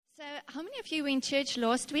How many of you were in church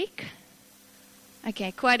last week?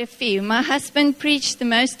 Okay, quite a few. My husband preached the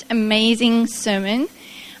most amazing sermon.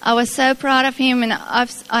 I was so proud of him, and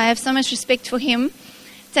I have so much respect for him,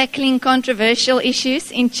 tackling controversial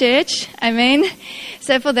issues in church. Amen.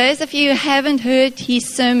 So for those of you who haven't heard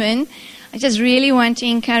his sermon, I just really want to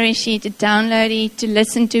encourage you to download it, to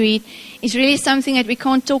listen to it. It's really something that we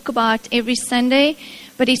can't talk about every Sunday,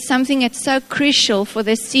 but it's something that's so crucial for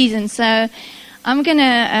this season. So I'm going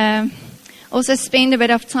to also spend a bit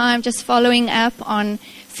of time just following up on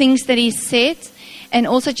things that he said, and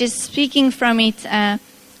also just speaking from it,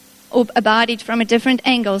 or about it from a different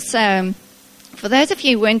angle. So for those of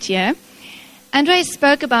you who weren't here, Andre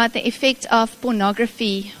spoke about the effect of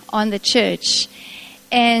pornography on the church.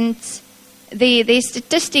 And there's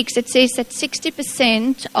statistics that says that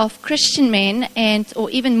 60% of Christian men, or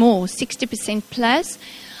even more, 60% plus,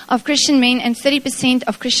 of Christian men and 30%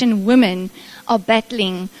 of Christian women are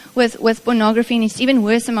battling with pornography, and it's even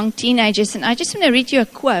worse among teenagers. And I just want to read you a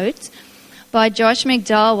quote by Josh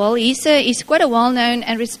McDowell. He's quite a well-known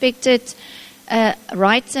and respected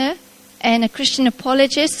writer and a Christian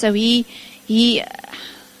apologist. So he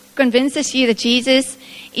convinces you that Jesus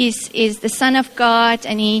is the Son of God,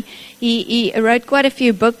 and he wrote quite a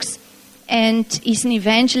few books, and he's an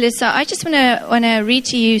evangelist. So I just want to read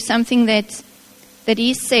to you something that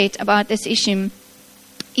he said about this issue.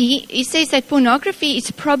 He says that pornography is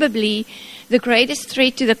probably the greatest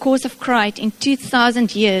threat to the cause of Christ in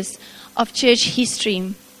 2,000 years of church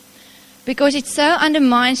history, because it so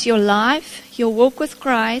undermines your life, your walk with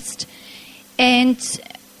Christ, and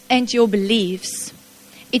your beliefs.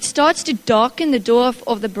 It starts to darken the door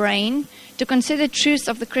of the brain to consider truths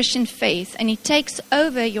of the Christian faith, and it takes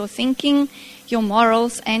over your thinking, your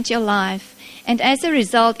morals, and your life. And as a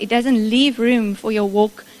result, it doesn't leave room for your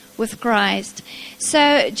walk with Christ.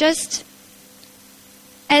 So just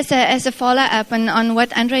as a follow-up on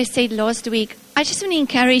what Andre said last week, I just want to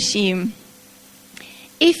encourage you.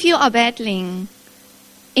 If you are battling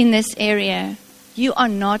in this area, you are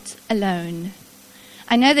not alone.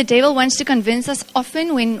 I know the devil wants to convince us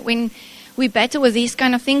often when we battle with these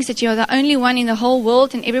kind of things that you're the only one in the whole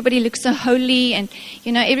world and everybody looks so holy and,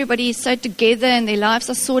 everybody is so together and their lives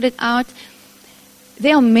are sorted out.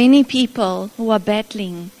 There are many people who are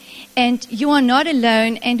battling, and you are not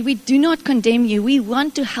alone, and we do not condemn you. We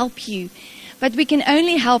want to help you, but we can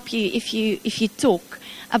only help you if you talk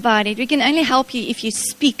about it. We can only help you if you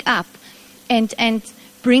speak up and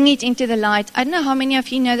bring it into the light. I don't know how many of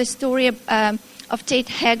you know the story of Ted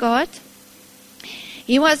Haggard.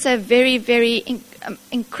 He was a very, very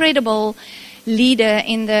incredible leader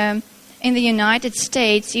in the United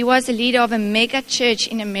States. He was a leader of a mega church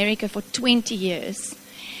in America for 20 years.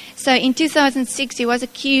 So in 2006, he was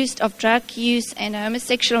accused of drug use and a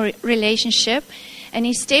homosexual relationship, and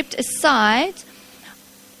he stepped aside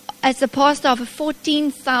as the pastor of a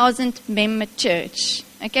 14,000 member church.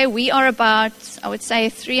 Okay, we are about, I would say,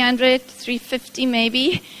 300, 350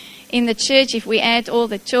 maybe in the church if we add all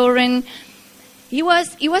the children. He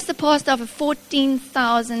was the pastor of a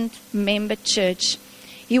 14,000 member church.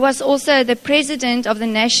 He was also the president of the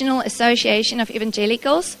National Association of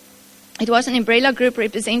Evangelicals. It was an umbrella group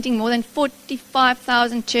representing more than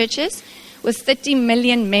 45,000 churches with 30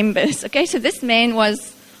 million members. Okay, so this man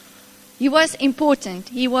was important.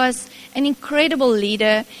 He was an incredible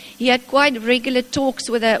leader. He had quite regular talks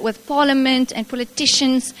with Parliament and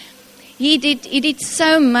politicians. He did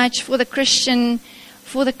so much for the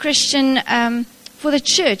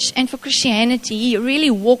church and for Christianity. He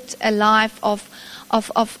really walked a life of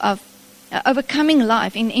overcoming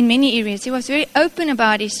life in many areas. He was very open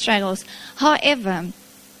about his struggles. However,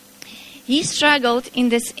 he struggled in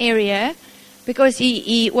this area because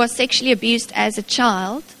he was sexually abused as a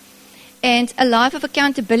child, and a life of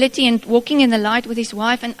accountability and walking in the light with his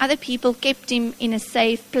wife and other people kept him in a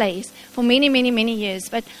safe place for many, many, many years.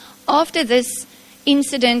 But after this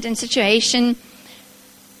incident and situation,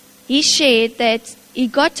 he shared that he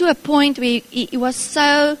got to a point where he was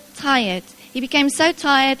so tired. He became so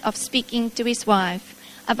tired of speaking to his wife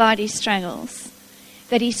about his struggles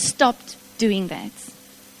that he stopped doing that.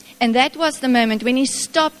 And that was the moment when he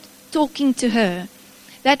stopped talking to her.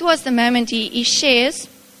 That was the moment he shares.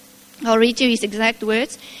 I'll read you his exact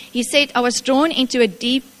words. He said, "I was drawn into a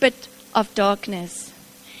deep pit of darkness."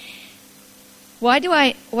 Why do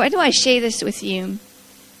I share this with you?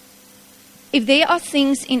 If there are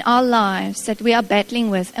things in our lives that we are battling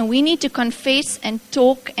with, and we need to confess and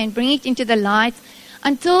talk and bring it into the light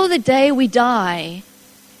until the day we die,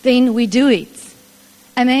 then we do it.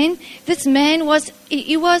 Amen? This man was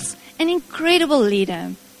an incredible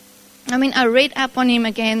leader. I read up on him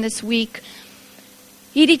again this week.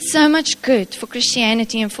 He did so much good for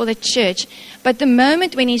Christianity and for the church. But the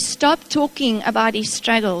moment when he stopped talking about his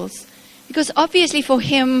struggles, because obviously for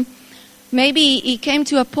him, maybe he came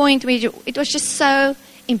to a point where it was just so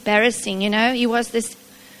embarrassing, He was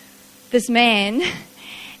this man.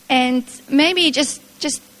 And maybe he just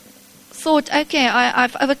thought, okay,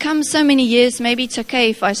 I've overcome so many years, maybe it's okay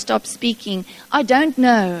if I stop speaking. I don't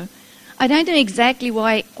know. I don't know exactly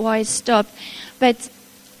why I stopped. But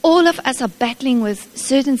all of us are battling with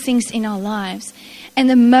certain things in our lives. And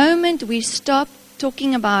the moment we stop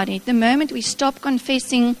talking about it, the moment we stop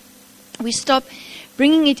confessing, we stop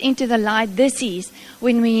bringing it into the light, this is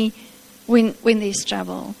when there's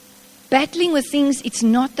trouble. Battling with things, it's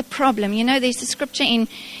not the problem. There's a scripture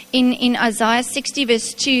in Isaiah 60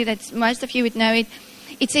 verse 2 that most of you would know it.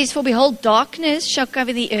 It says, "For behold, darkness shall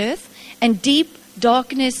cover the earth, and deep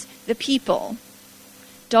darkness the people."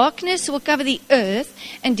 Darkness will cover the earth,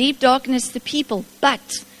 and deep darkness the people.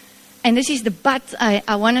 But, and this is the but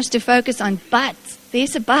I want us to focus on, but,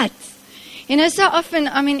 there's a but. So often,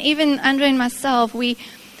 even Andrea and myself, we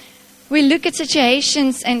look at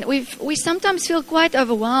situations and we sometimes feel quite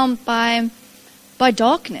overwhelmed by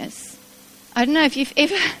darkness. I don't know if you've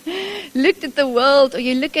ever looked at the world, or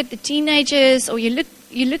you look at the teenagers, or you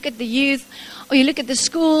look at the youth, or you look at the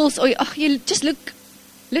schools, or you just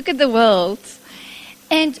look at the world,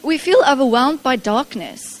 and we feel overwhelmed by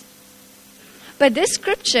darkness. But this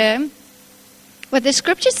scripture, what the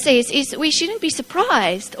scripture says is we shouldn't be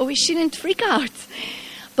surprised, or we shouldn't freak out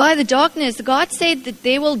by the darkness. God said that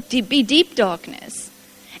there will be deep darkness,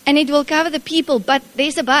 and it will cover the people, but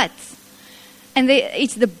there's a but. And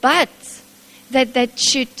it's the but that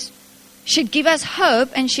should give us hope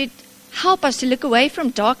and should help us to look away from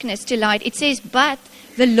darkness to light. It says, "But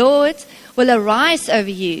the Lord will arise over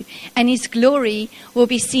you, and his glory will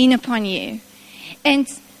be seen upon you." And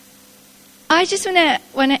I just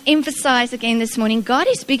want to emphasize again this morning, God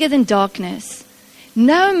is bigger than darkness.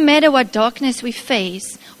 No matter what darkness we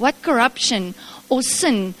face, what corruption or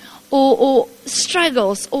sin or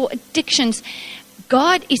struggles or addictions,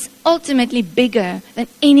 God is ultimately bigger than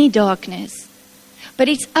any darkness. But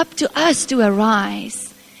it's up to us to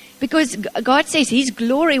arise, because God says his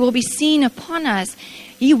glory will be seen upon us.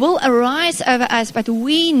 He will arise over us, but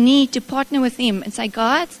we need to partner with him and say,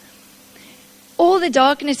 God, all the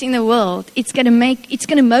darkness in the world, it's going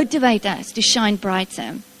to motivate us to shine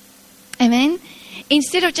brighter. Amen?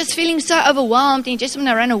 Instead of just feeling so overwhelmed and you just want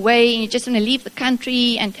to run away and you just want to leave the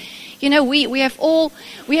country, and we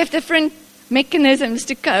have different mechanisms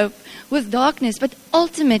to cope with darkness, but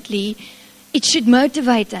ultimately it should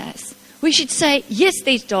motivate us. We should say, yes,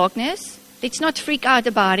 there's darkness. Let's not freak out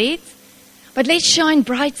about it, but let's shine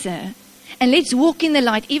brighter and let's walk in the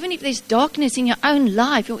light. Even if there's darkness in your own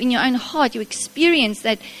life or in your own heart, you experience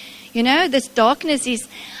that, this darkness is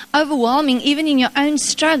overwhelming, even in your own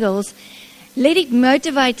struggles. Let it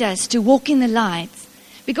motivate us to walk in the light.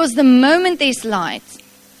 Because the moment there's light,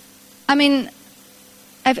 have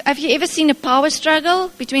you ever seen a power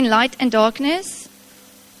struggle between light and darkness?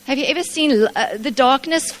 Have you ever seen the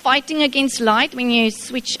darkness fighting against light when you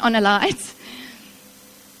switch on a light?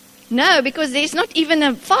 No, because there's not even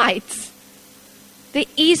a fight. There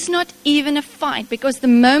is not even a fight, because the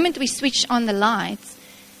moment we switch on the light,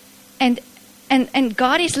 and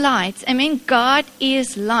God is light. God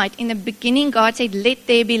is light. In the beginning, God said, "Let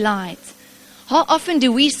there be light." How often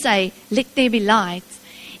do we say, "Let there be light,"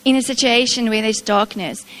 in a situation where there's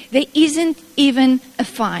darkness? There isn't even a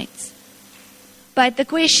fight. But the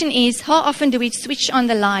question is, how often do we switch on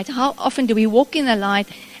the light? How often do we walk in the light?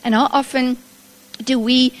 And how often do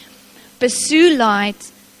we pursue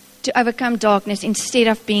light to overcome darkness instead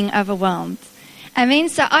of being overwhelmed?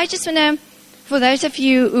 So I just want to, for those of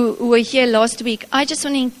you who were here last week, I just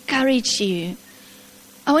want to encourage you.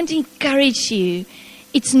 I want to encourage you.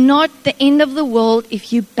 It's not the end of the world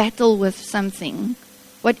if you battle with something.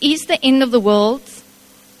 What is the end of the world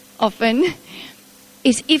often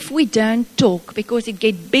is if we don't talk, because it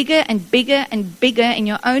gets bigger and bigger and bigger in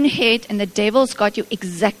your own head, and the devil's got you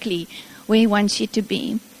exactly where he wants you to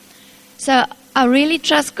be. So I really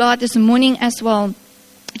trust God this morning as well,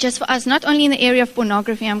 just for us, not only in the area of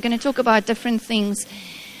pornography. I'm going to talk about different things,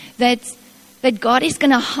 that God is going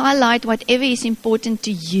to highlight whatever is important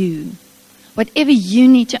to you, whatever you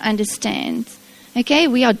need to understand. Okay,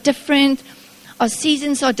 we are different, our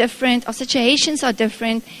seasons are different, our situations are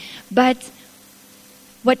different, but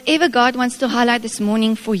whatever God wants to highlight this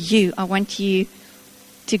morning for you, I want you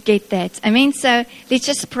to get that. So let's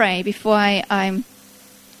just pray before I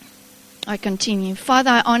continue.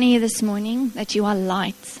 Father, I honor you this morning that you are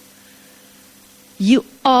light. You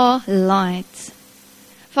are light.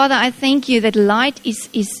 Father, I thank you that light is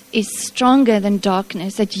stronger than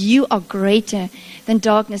darkness, that you are greater than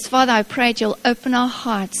darkness. Father, I pray that you'll open our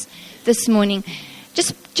hearts this morning.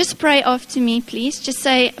 Just pray after me, please. Just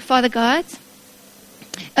say, Father God,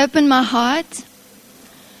 open my heart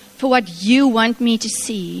for what you want me to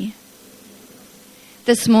see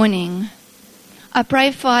this morning. I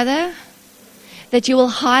pray, Father, that you will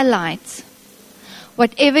highlight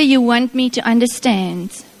whatever you want me to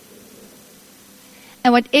understand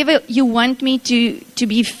and whatever you want me to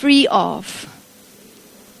be free of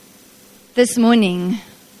this morning.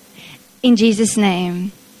 In Jesus'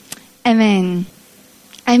 name. Amen.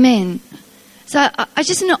 Amen. So I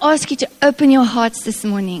just want to ask you to open your hearts this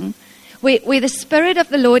morning. Where the Spirit of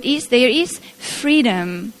the Lord is, there is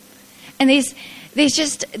freedom. And there's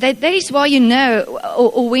just, that is why you know,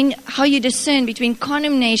 or when, how you discern between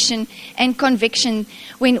condemnation and conviction.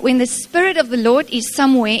 When the Spirit of the Lord is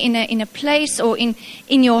somewhere in a place or in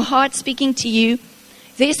your heart speaking to you,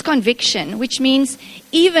 there's conviction, which means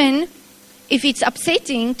even if it's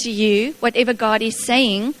upsetting to you, whatever God is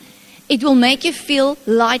saying, it will make you feel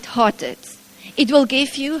lighthearted. It will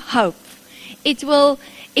give you hope. It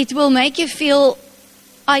will make you feel,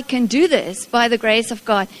 I can do this by the grace of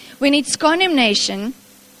God. When it's condemnation,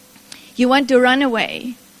 you want to run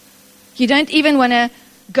away. You don't even want to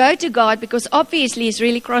go to God because obviously He's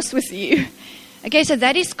really cross with you. Okay, so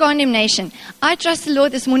that is condemnation. I trust the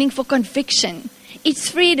Lord this morning for conviction. It's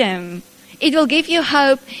freedom. It will give you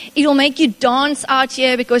hope. It will make you dance out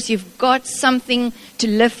here because you've got something to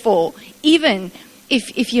live for, even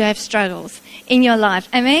if you have struggles in your life.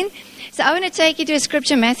 Amen? So I want to take you to a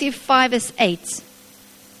scripture, Matthew 5, verse 8.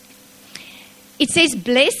 It says,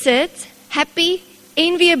 blessed, happy,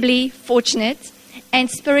 enviably fortunate, and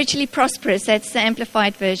spiritually prosperous, that's the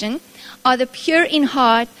Amplified Version, are the pure in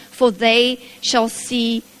heart, for they shall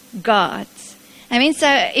see God. Amen? So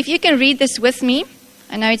if you can read this with me,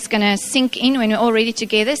 I know it's going to sink in when we're all ready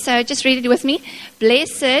together, so just read it with me.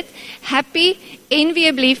 Blessed, happy,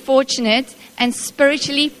 enviably fortunate, and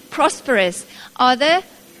spiritually prosperous are the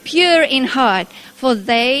pure in heart, for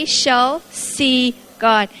they shall see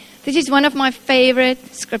God. This is one of my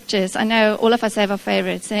favorite scriptures. I know all of us have our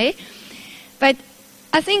favorites, eh? But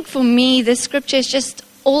I think for me, this scripture is just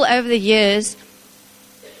all over the years.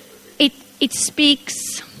 It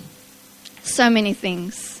speaks so many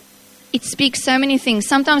things. It speaks so many things.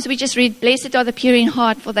 Sometimes we just read, blessed are the pure in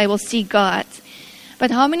heart, for they will see God.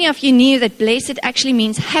 But how many of you knew that blessed actually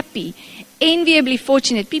means happy, enviably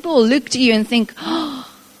fortunate? People will look to you and think,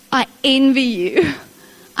 oh, I envy you.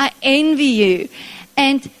 I envy you.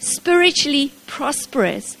 And spiritually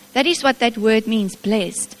prosperous, that is what that word means,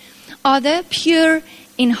 blessed, are the pure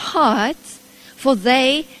in heart, for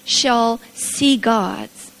they shall see God.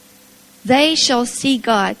 They shall see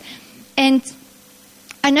God. And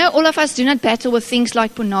I know all of us do not battle with things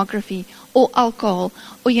like pornography or alcohol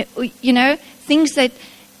or you know, things that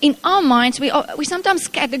in our minds we sometimes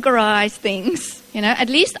categorize things. You know, at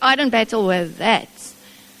least I don't battle with that.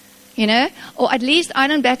 You know, or at least I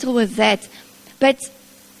don't battle with that. But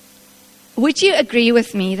would you agree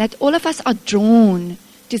with me that all of us are drawn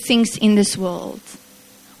to things in this world?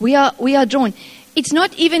 We are drawn. It's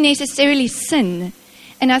not even necessarily sin,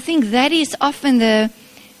 and I think that is often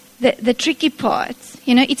the tricky part.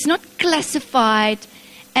 You know, it's not classified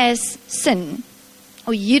as sin,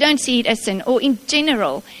 or you don't see it as sin, or in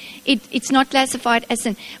general, it's not classified as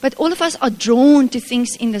sin. But all of us are drawn to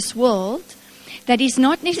things in this world that is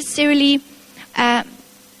not necessarily, as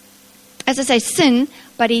I say, sin,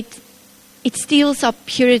 but it steals our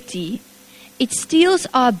purity. It steals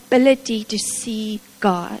our ability to see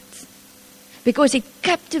God. Because it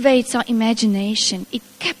captivates our imagination. It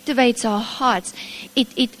captivates our hearts.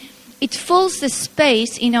 It fills the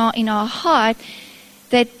space in our heart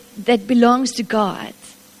that belongs to God.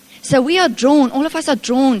 So we are drawn, all of us are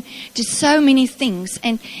drawn to so many things.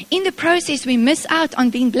 And in the process, we miss out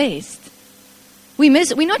on being blessed. We're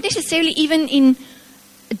not necessarily even in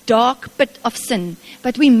a dark pit of sin,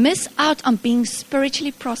 but we miss out on being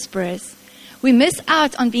spiritually prosperous. We miss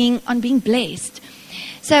out on being blessed.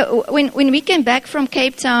 So when we came back from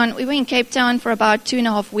Cape Town, we were in Cape Town for about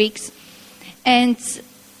 2.5 weeks. And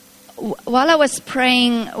while I was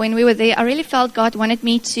praying when we were there, I really felt God wanted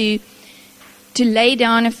me to lay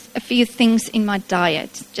down a few things in my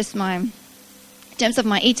diet. In terms of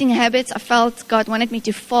my eating habits, I felt God wanted me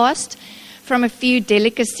to fast from a few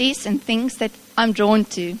delicacies and things that I'm drawn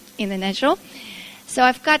to in the natural. So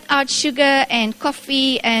I've cut out sugar and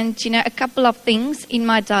coffee and, a couple of things in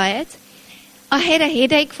my diet. I had a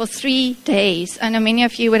headache for 3 days. I know many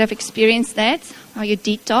of you would have experienced that, how you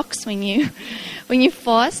detox when you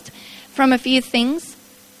fast from a few things.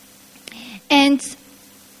 And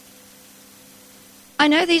I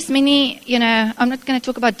know there's many, I'm not going to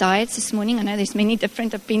talk about diets this morning. I know there's many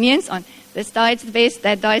different opinions on this diet's the best,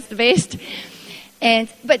 that diet's the best.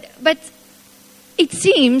 But it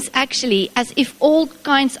seems actually as if all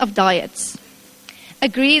kinds of diets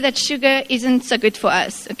agree that sugar isn't so good for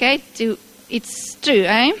us, okay? It's true,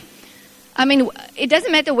 eh? I mean, it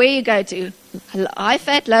doesn't matter where you go to. High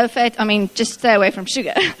fat, low fat, just stay away from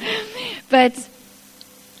sugar. But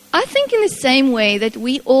I think in the same way that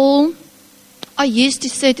we all are used to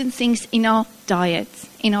certain things in our diet,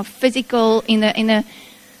 in our physical, in the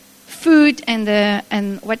food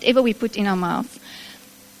and whatever we put in our mouth.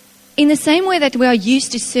 In the same way that we are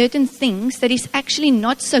used to certain things that is actually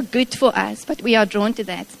not so good for us, but we are drawn to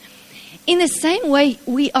that. In the same way,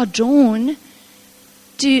 we are drawn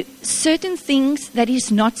to certain things that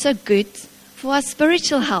is not so good for our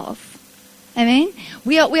spiritual health. Amen?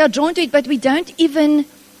 We are drawn to it, but we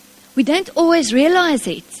don't always realize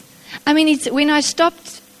it. It's when I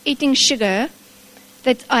stopped eating sugar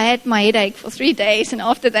that I had my headache for 3 days, and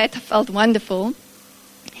after that I felt wonderful.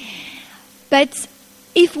 But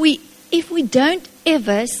if we don't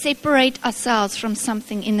ever separate ourselves from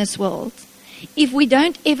something in this world, if we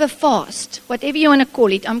don't ever fast, whatever you want to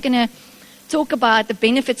call it, I'm going to talk about the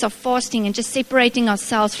benefits of fasting and just separating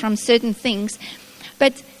ourselves from certain things.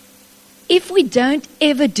 But if we don't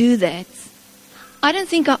ever do that, I don't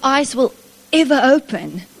think our eyes will ever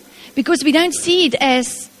open, because we don't see it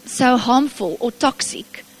as so harmful or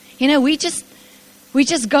toxic. We just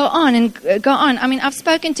go on and go on. I've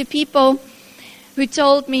spoken to people who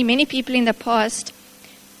told me, many people in the past,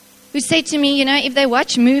 who said to me, if they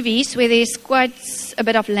watch movies where there's quite a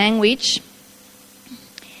bit of language,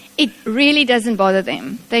 it really doesn't bother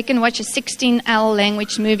them. They can watch a 16L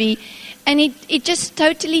language movie, and it just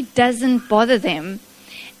totally doesn't bother them.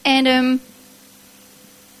 And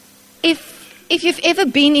if you've ever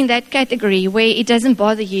been in that category where it doesn't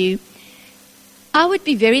bother you, I would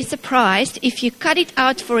be very surprised if you cut it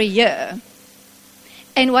out for a year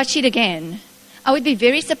and watch it again. I would be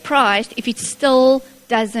very surprised if it still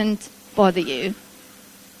doesn't bother you.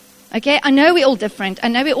 Okay, I know we're all different. I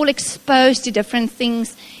know we're all exposed to different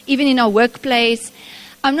things, even in our workplace.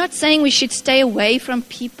 I'm not saying we should stay away from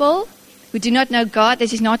people who do not know God.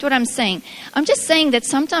 This is not what I'm saying. I'm just saying that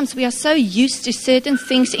sometimes we are so used to certain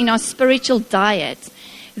things in our spiritual diet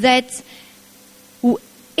that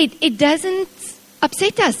it doesn't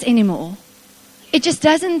upset us anymore. It just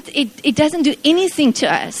doesn't, it doesn't do anything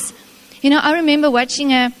to us. I remember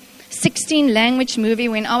watching a 16 language movie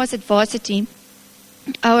when I was at varsity.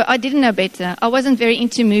 I didn't know better. I wasn't very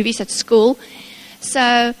into movies at school.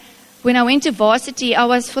 So when I went to varsity, I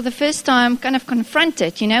was for the first time kind of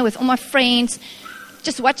confronted, with all my friends,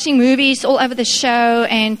 just watching movies all over the show.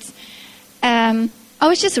 And I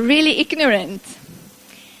was just really ignorant.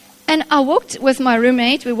 And I walked with my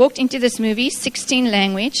roommate. We walked into this movie, 16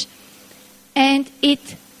 language, and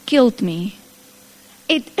it killed me.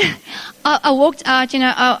 I walked out,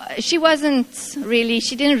 she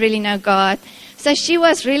didn't really know God. So she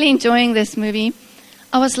was really enjoying this movie.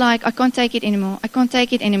 I was like, I can't take it anymore. I can't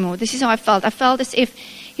take it anymore. This is how I felt. I felt as if,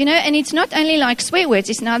 and it's not only like swear words.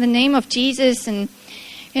 It's now the name of Jesus. And,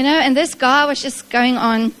 and this guy was just going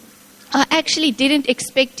on. I actually didn't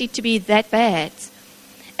expect it to be that bad.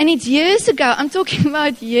 And it's years ago. I'm talking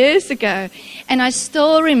about years ago. And I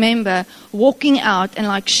still remember walking out and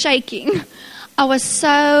like shaking.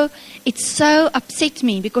 It so upset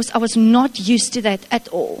me because I was not used to that at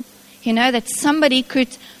all. That somebody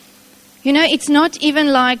could, it's not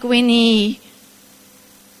even like when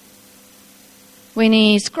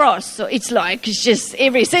he's cross. So it's like, it's just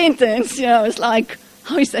every sentence, it's like,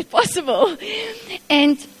 how is that possible?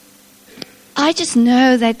 And I just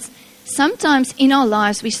know that sometimes in our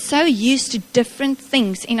lives, we're so used to different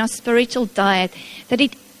things in our spiritual diet that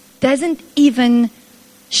it doesn't even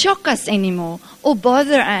shock us anymore or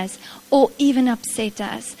bother us or even upset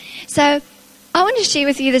us. So I want to share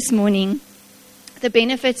with you this morning the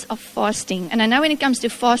benefits of fasting. And I know when it comes to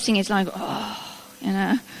fasting, it's like,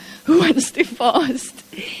 who wants to fast?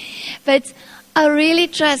 But I really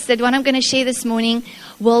trust that what I'm going to share this morning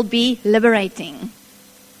will be liberating.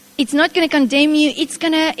 It's not going to condemn you. It's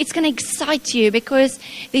going to excite you, because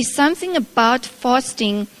there's something about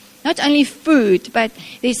fasting, not only food, but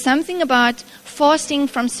there's something about fasting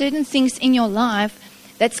from certain things in your life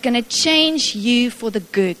that's going to change you for the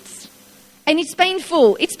good. And it's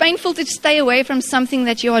painful. It's painful to stay away from something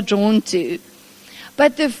that you are drawn to.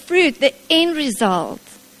 But the fruit, the end result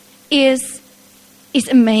is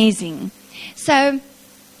amazing. So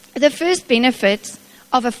the first benefit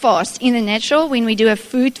of a fast in the natural, when we do a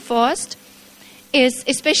food fast, is,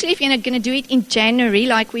 especially if you're going to do it in January,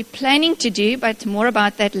 like we're planning to do, but more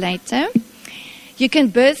about that later, you can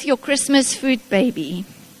birth your Christmas food baby.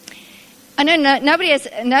 I know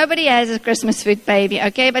nobody has a Christmas food baby,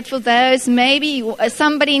 okay? But for those, maybe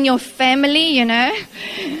somebody in your family,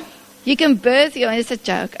 you can birth your, it's a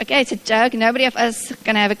joke, okay? It's a joke. Nobody of us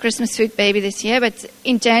going to have a Christmas food baby this year, but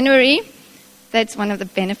in January, that's one of the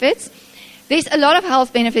benefits. There's a lot of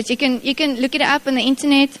health benefits. You can look it up on the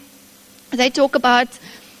internet. They talk about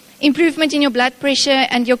improvement in your blood pressure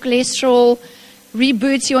and your cholesterol,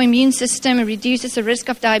 reboots your immune system, and reduces the risk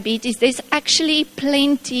of diabetes. There's actually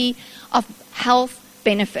plenty of health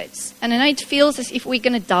benefits. And I know it feels as if we're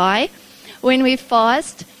going to die when we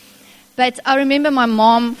fast. But I remember my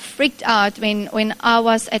mom freaked out when I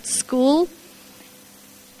was at school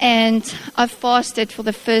and I fasted for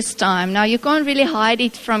the first time. Now, you can't really hide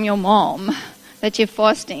it from your mom that you're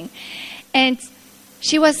fasting. And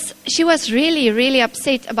she was really, really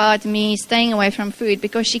upset about me staying away from food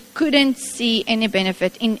because she couldn't see any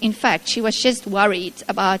benefit. In fact, she was just worried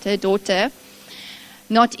about her daughter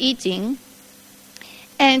not eating.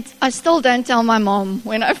 And I still don't tell my mom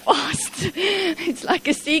when I fast. It's like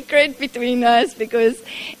a secret between us because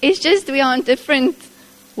it's just we are on different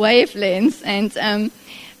wavelengths. And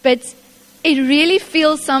but it really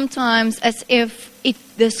feels sometimes as if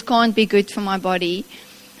this can't be good for my body.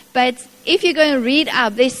 But if you're going to read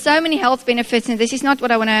up, there's so many health benefits, and this is not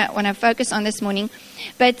what I want to focus on this morning.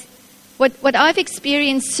 But what I've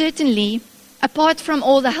experienced, certainly, apart from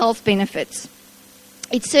all the health benefits,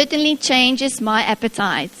 it certainly changes my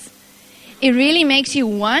appetites. It really makes you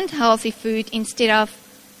want healthy food instead of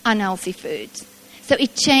unhealthy food. So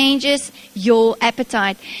it changes your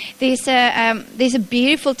appetite. There's a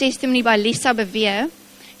beautiful testimony by Lisa Bevere.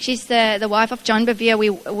 She's the wife of John Bevere.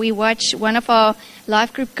 We watch one of our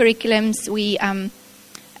life group curriculums. We,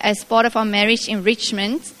 as part of our marriage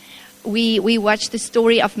enrichment, we watch the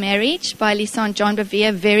story of marriage by Lisa and John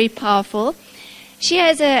Bevere. Very powerful. She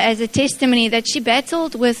has a testimony that she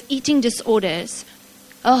battled with eating disorders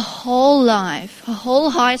a whole life, her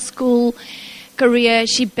whole high school career.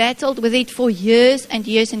 She battled with it for years and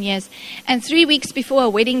years and years. And 3 weeks before her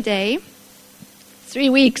wedding day, 3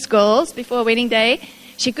 weeks, girls, before her wedding day,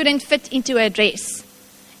 she couldn't fit into her dress.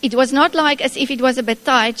 It was not like as if it was a bit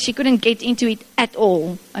tight. She couldn't get into it at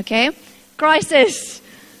all, okay? Crisis.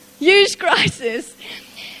 Huge crisis.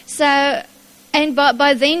 So, and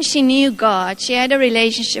by then she knew God. She had a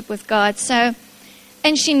relationship with God. So,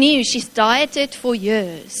 and she knew she's dieted for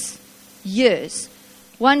years. Years.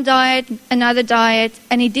 One diet, another diet,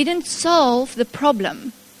 and it didn't solve the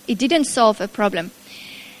problem. It didn't solve a problem.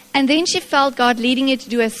 And then she felt God leading her to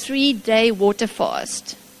do a 3-day water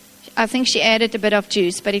fast. I think she added a bit of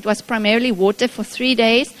juice, but it was primarily water for 3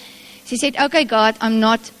 days. She said, okay, God, I'm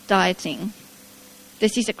not dieting.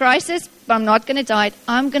 This is a crisis, but I'm not going to diet.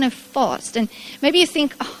 I'm going to fast. And maybe you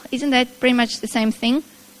think, oh, isn't that pretty much the same thing?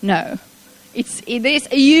 No. There's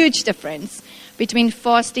a huge difference between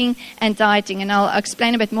fasting and dieting, and I'll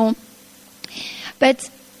explain a bit more. But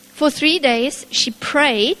for 3 days, she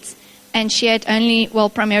prayed, and she had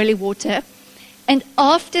primarily water. And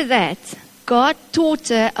after that, God taught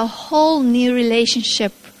her a whole new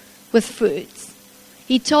relationship with foods.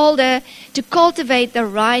 He told her to cultivate the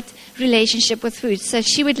right relationship with food. So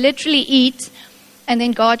she would literally eat, and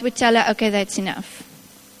then God would tell her, okay, that's enough.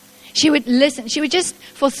 She would listen. She would just,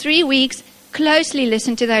 for 3 weeks, closely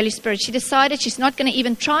listen to the Holy Spirit. She decided she's not going to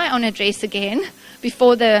even try on a dress again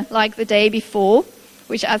before the day before,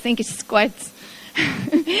 which I think is quite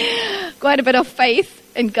a bit of faith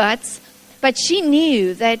and guts. But she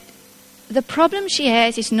knew that the problem she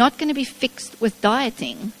has is not going to be fixed with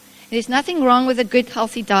dieting. There's nothing wrong with a good,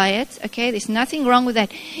 healthy diet, okay? There's nothing wrong with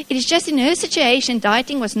that. It is just in her situation,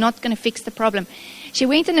 dieting was not going to fix the problem. She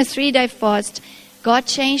went on a 3-day fast. God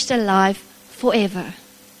changed her life forever.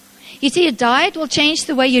 You see, a diet will change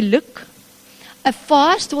the way you look. A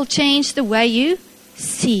fast will change the way you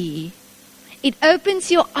see. It opens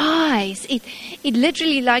your eyes. It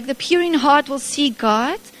literally, like the pure in heart will see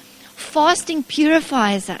God. Fasting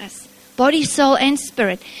purifies us. Body, soul, and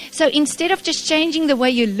spirit. So instead of just changing the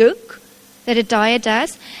way you look, that a diet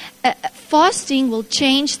does, fasting will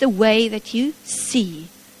change the way that you see,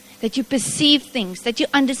 that you perceive things, that you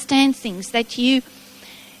understand things, that you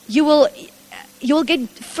will get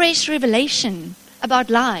fresh revelation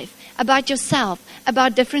about life, about yourself,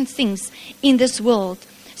 about different things in this world.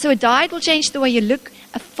 So a diet will change the way you look.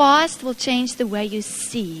 A fast will change the way you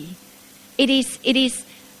see. It is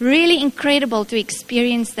really incredible to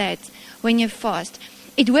experience that. When you fast,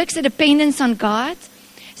 it works a dependence on God.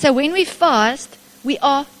 So when we fast, we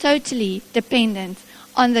are totally dependent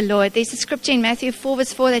on the Lord. There's a scripture in Matthew 4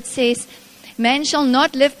 verse 4 that says, man shall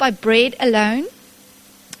not live by bread alone,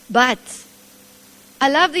 but, I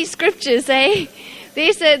love these scriptures, eh?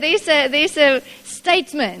 There's a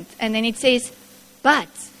statement, and then it says, but,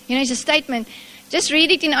 it's a statement. Just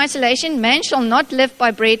read it in isolation. Man shall not live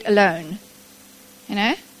by bread alone.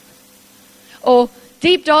 Or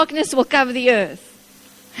deep darkness will cover the earth.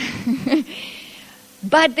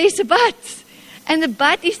 But there's a but. And the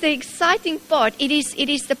but is the exciting part. It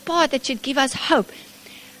is the part that should give us hope.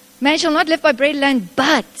 Man shall not live by bread alone,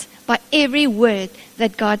 but by every word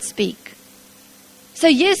that God speaks. So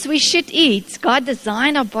yes, we should eat. God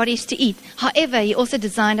designed our bodies to eat. However, He also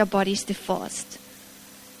designed our bodies to fast.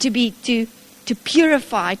 To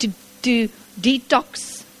purify, to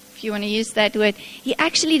detox, if you want to use that word. He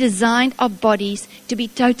actually designed our bodies to be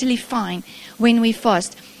totally fine when we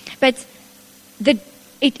fast. But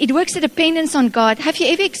it works a dependence on God. Have you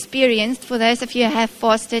ever experienced, for those of you who have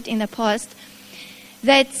fasted in the past,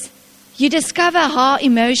 that you discover how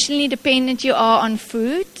emotionally dependent you are on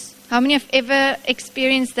food? How many have ever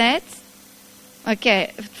experienced that?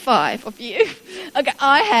 Okay, 5 of you. Okay,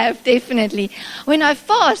 I have, definitely. When I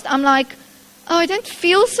fast, I'm like, I don't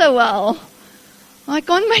feel so well. I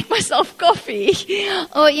can't make myself coffee.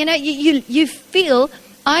 Or, you feel,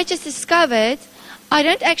 I just discovered, I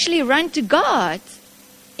don't actually run to God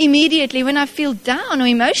immediately when I feel down or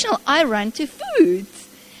emotional. I run to food.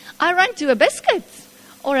 I run to a biscuit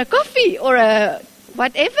or a coffee or a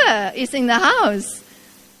whatever is in the house.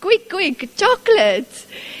 Quick, chocolate.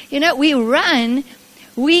 We run.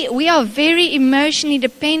 We are very emotionally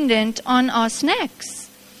dependent on our snacks.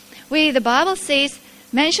 Where the Bible says,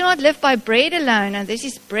 man shall not live by bread alone. And this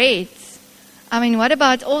is bread. What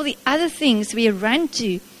about all the other things we run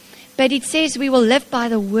to? But it says we will live by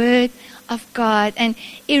the word of God. And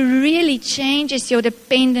it really changes your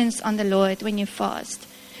dependence on the Lord when you fast.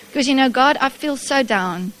 Because, God, I feel so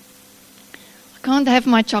down. I can't have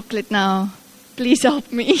my chocolate now. Please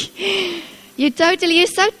help me. You're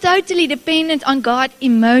so totally dependent on God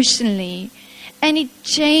emotionally. And it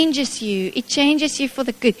changes you. It changes you for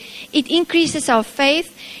the good. It increases our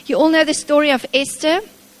faith. You all know the story of Esther.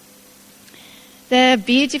 The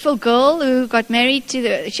beautiful girl who got married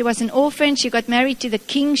she was an orphan. She got married to the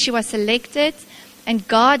king. She was selected. And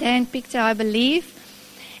God handpicked her, I believe.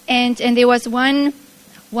 And there was one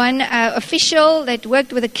official that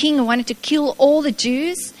worked with the king who wanted to kill all the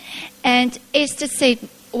Jews. And Esther said,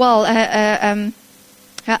 her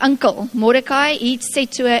uncle, Mordecai, he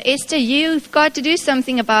said to her, Esther, you've got to do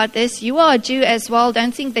something about this. You are a Jew as well.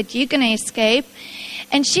 Don't think that you're going to escape.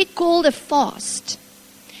 And she called a fast.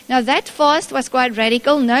 Now that fast was quite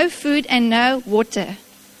radical. No food and no water.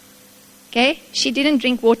 Okay? She didn't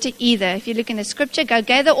drink water either. If you look in the scripture, go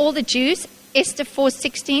gather all the Jews. Esther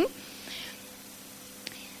 4:16.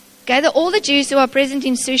 Gather all the Jews who are present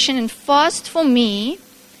in Shushan and fast for me.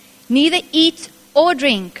 Neither eat or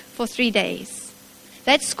drink for 3 days.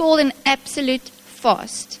 That's called an absolute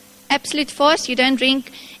fast. Absolute fast, you don't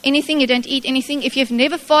drink anything, you don't eat anything. If you've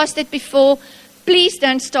never fasted before, please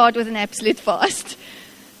don't start with an absolute fast.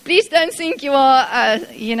 Please don't think you are,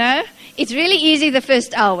 It's really easy the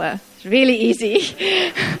first hour. It's really easy.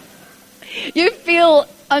 You feel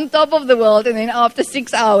on top of the world, and then after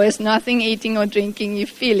 6 hours, nothing eating or drinking, you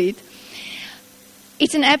feel it.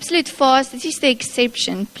 It's an absolute fast. This is the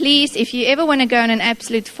exception. Please, if you ever want to go on an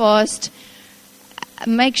absolute fast,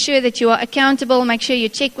 make sure that you are accountable. Make sure you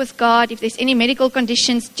check with God. If there's any medical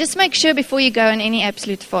conditions, just make sure before you go on any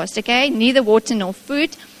absolute fast, okay? Neither water nor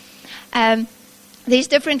food. There's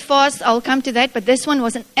different fasts. I'll come to that, but this one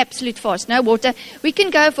was an absolute fast. No water. We can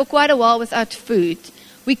go for quite a while without food.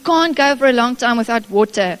 We can't go for a long time without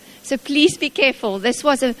water. So please be careful. This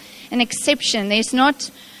was an exception. There's not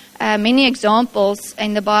many examples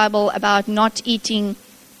in the Bible about not eating,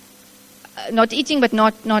 but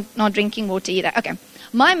not drinking water either. Okay.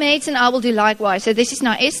 My maids and I will do likewise. So this is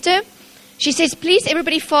now Esther. She says, please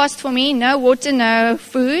everybody fast for me. No water, no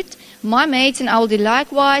food. My maids and I will do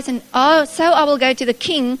likewise. And so I will go to the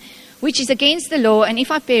king, which is against the law. And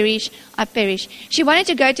if I perish, I perish. She wanted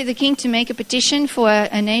to go to the king to make a petition for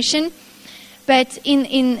a nation. But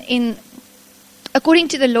according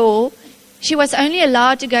to the law, she was only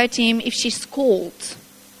allowed to go to him if she's called.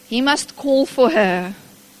 He must call for her.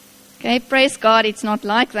 Okay, praise God, it's not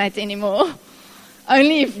like that anymore.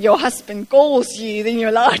 Only if your husband calls you, then you're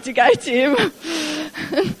allowed to go to him.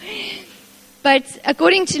 But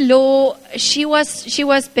according to law, she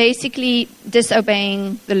was basically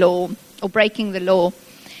disobeying the law or breaking the law.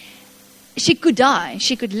 She could die.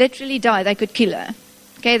 She could literally die. They could kill her.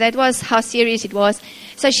 Okay, that was how serious it was.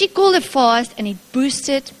 So she called a fast, and it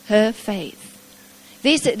boosted her faith.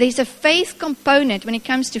 there's a faith component when it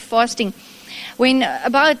comes to fasting. When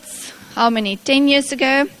about, 10 years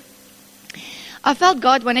ago, I felt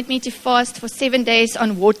God wanted me to fast for 7 days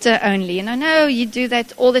on water only. And I know you do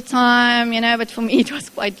that all the time, but for me it was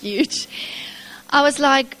quite huge. I was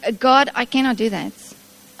like, God, I cannot do that.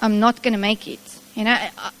 I'm not going to make it.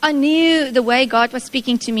 I knew the way God was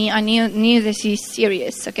speaking to me. I knew this is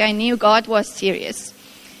serious. Okay, I knew God was serious.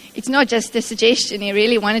 It's not just a suggestion. He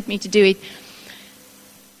really wanted me to do it.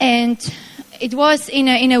 And it was in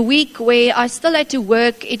a week where I still had to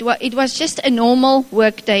work. It was just a normal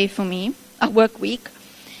work day for me, a work week.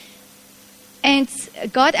 And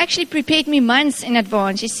God actually prepared me months in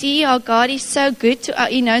advance. You see how God is so good.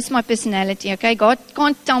 He knows my personality, okay? God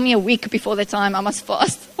can't tell me a week before the time I must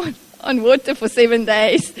fast on water for 7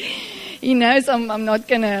 days. He knows I'm not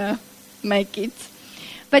going to make it.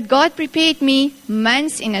 But God prepared me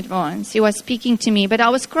months in advance. He was speaking to me, but I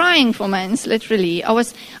was crying for months, literally. I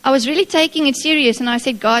was really taking it serious, and I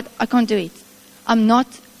said, God, I can't do it. I'm not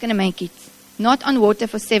going to make it. Not on water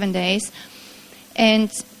for 7 days.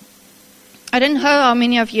 And I don't know how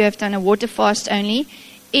many of you have done a water fast only.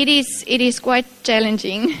 It is quite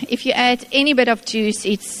challenging. If you add any bit of juice,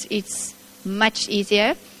 it's much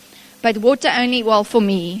easier. But water only, well, for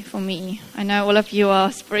me, I know all of you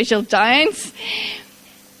are spiritual giants.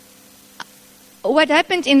 What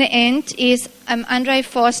happened in the end is Andre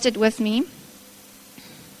fasted with me.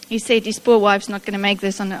 He said his poor wife's not going to make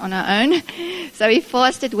this on her own. So he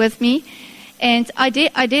fasted with me. And I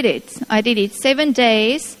did it. 7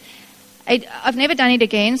 days. I've never done it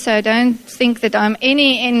again, so don't think that I'm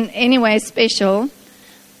in any way special.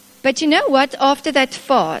 But you know what? After that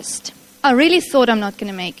fast, I really thought I'm not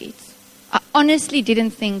going to make it. I honestly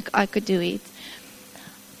didn't think I could do it.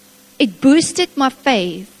 It boosted my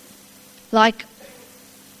faith. Like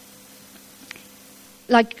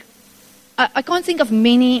I can't think of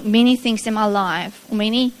many things in my life, or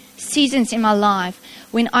many seasons in my life,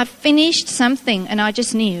 when I finished something and I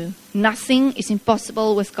just knew nothing is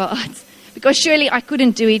impossible with God. Because surely I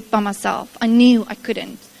couldn't do it by myself. I knew I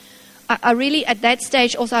couldn't. I really, at that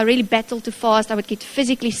stage also, I really battled to fast. I would get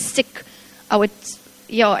physically sick. I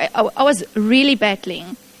was really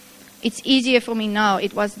battling. It's easier for me now.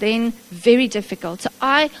 It was then very difficult. So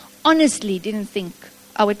I honestly didn't think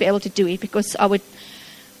I would be able to do it because I would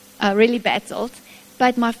really battled.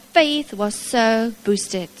 But my faith was so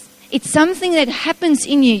boosted. It's something that happens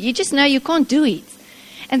in you. You just know you can't do it.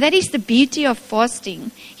 And that is the beauty of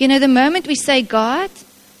fasting. The moment we say, God,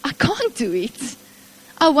 I can't do it.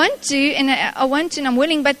 I want to and I'm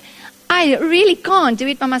willing, but I really can't do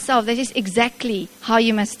it by myself. That is exactly how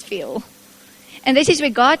you must feel. And this is where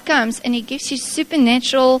God comes and He gives you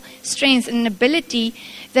supernatural strength and ability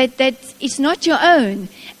that is not your own.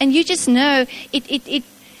 And you just know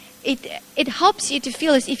it helps you to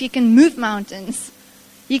feel as if you can move mountains.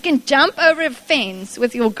 You can jump over a fence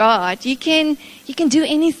with your God. You can do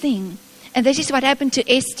anything. And this is what happened to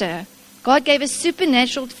Esther. God gave her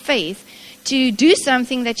supernatural faith to do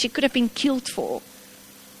something that she could have been killed for.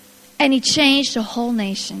 And it changed the whole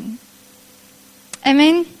nation.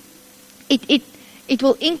 Amen. It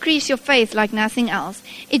will increase your faith like nothing else.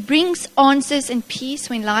 It brings answers and peace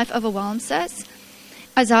when life overwhelms us.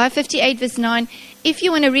 Isaiah 58 verse 9. If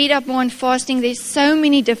you want to read up more on fasting, there's so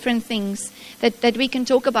many different things that we can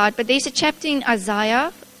talk about. But there's a chapter in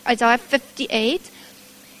Isaiah 58.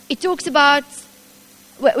 It talks about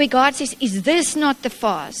where God says, is this not the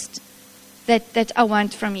fast that I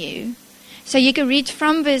want from you? So you can read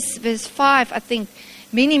from verse 5, I think,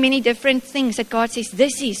 many different things that God says,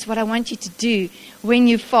 this is what I want you to do when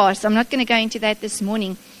you fast. I'm not going to go into that this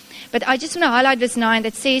morning. But I just want to highlight verse 9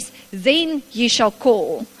 that says, then you shall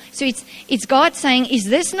call. So it's God saying, is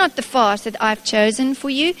this not the fast that I've chosen for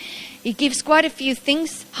you? He gives quite a few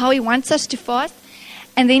things, how He wants us to fast.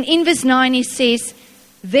 And then in verse 9 He says,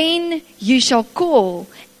 then you shall call,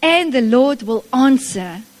 and the Lord will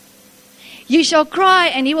answer. You shall cry,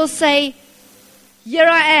 and He will say, here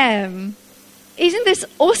I am. Isn't this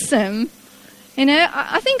awesome?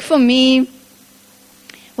 I think for me,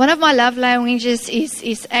 one of my love languages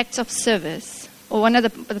is acts of service, or one of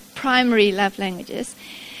the primary love languages.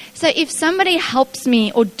 So if somebody helps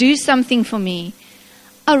me or do something for me,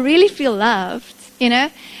 I really feel loved,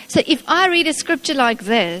 So if I read a scripture like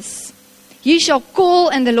this, you shall call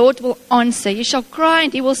and the Lord will answer. You shall cry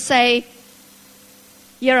and He will say,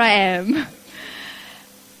 here I am.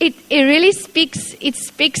 It really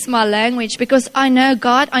speaks my language, because I know,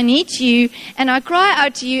 God, I need you, and I cry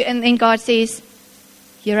out to you, and then God says,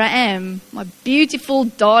 here I am, my beautiful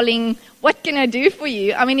darling, what can I do for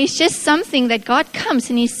you? I mean, it's just something that God comes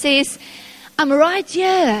and He says, I'm right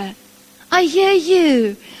here. I hear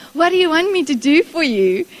you. What do you want me to do for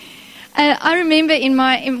you? I remember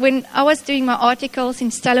when I was doing my articles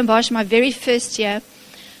in Stellenbosch, my very first year,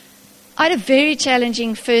 I had a very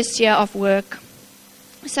challenging first year of work.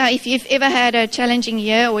 So if you've ever had a challenging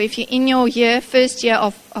year, or if you're in your first year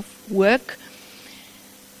of work,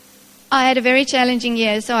 I had a very challenging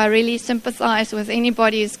year, so I really sympathize with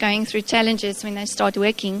anybody who's going through challenges when they start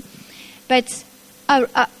working. But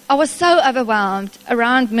I was so overwhelmed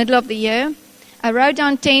around middle of the year. I wrote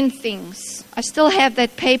down 10 things. I still have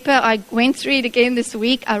that paper. I went through it again this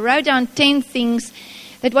week. I wrote down 10 things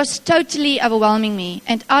that was totally overwhelming me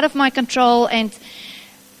and out of my control, and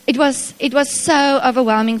it was so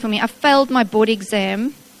overwhelming for me. I failed my board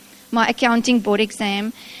exam, my accounting board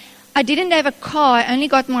exam. I didn't have a car. I only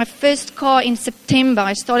got my first car in September.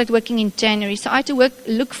 I started working in January. So I had to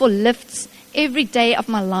look for lifts every day of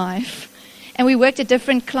my life. And we worked at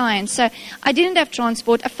different clients. So I didn't have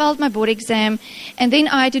transport. I failed my board exam. And then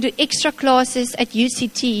I had to do extra classes at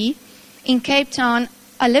UCT in Cape Town.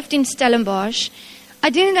 I lived in Stellenbosch. I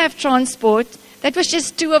didn't have transport. That was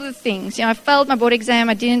just 2 of the things. I failed my board exam.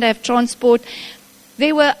 I didn't have transport.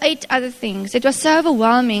 There were 8 other things. It was so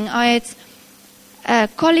overwhelming. I had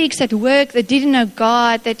colleagues at work that didn't know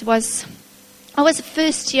God. I was a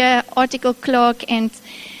first-year article clerk, and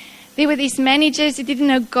there were these managers who didn't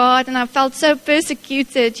know God, and I felt so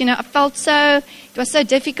persecuted. It was so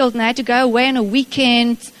difficult, and I had to go away on a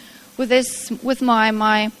weekend with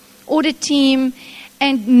my audit team,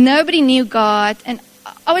 and nobody knew God, and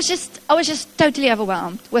I was just totally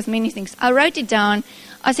overwhelmed with many things. I wrote it down.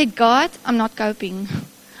 I said, God, I'm not coping.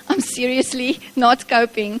 I'm seriously not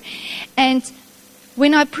coping. And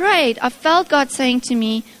when I prayed, I felt God saying to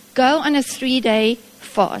me, go on a 3-day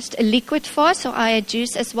fast, a liquid fast. So I had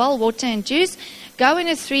juice as well, water and juice. Go on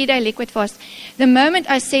a 3-day liquid fast. The moment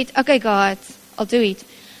I said, okay, God, I'll do it,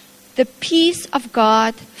 the peace of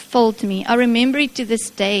God filled me. I remember it to this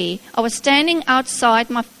day. I was standing outside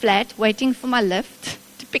my flat waiting for my lift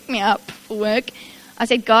to pick me up for work. I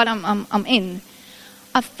said, God, I'm in.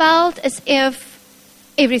 I felt as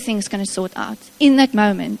if everything's going to sort out in that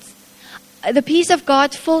moment. The peace of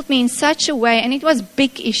God filled me in such a way, and it was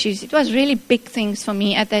big issues. It was really big things for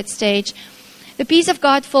me at that stage. The peace of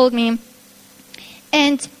God filled me,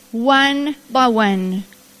 and one by one,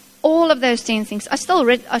 all of those 10 things, I still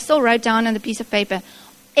wrote down on the piece of paper,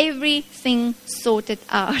 everything sorted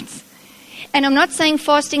out. And I'm not saying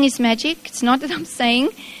fasting is magic. It's not that I'm saying.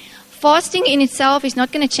 Fasting in itself is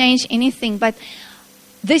not going to change anything, but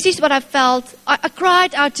this is what I felt. I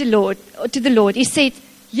cried out to the Lord. He said,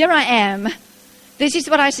 here I am. This is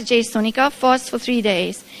what I suggest, Sonika, fast for 3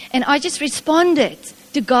 days. And I just responded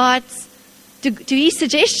to to his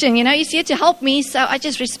suggestion. He's here to help me, so I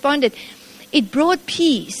just responded. It brought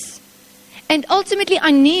peace. And ultimately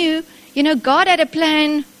I knew, God had a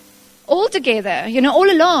plan altogether. All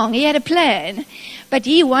along, he had a plan. But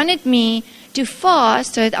he wanted me to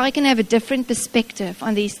fast so that I can have a different perspective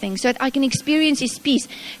on these things, so that I can experience his peace,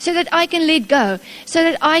 so that I can let go, so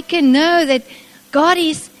that I can know that God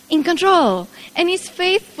is in control, and he's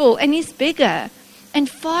faithful, and he's bigger. And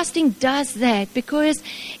fasting does that because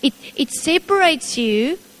it separates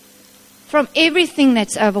you from everything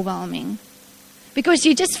that's overwhelming. Because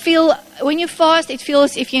you just feel, when you fast, it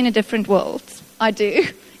feels as if you're in a different world. I do.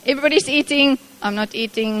 Everybody's eating, I'm not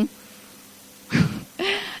eating.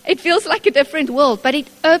 It feels like a different world, but it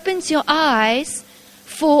opens your eyes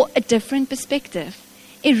for a different perspective.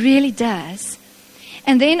 It really does.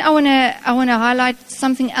 And then I want to highlight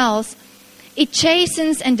something else. It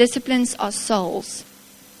chastens and disciplines our souls.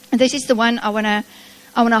 And this is the one I want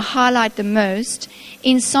to highlight the most.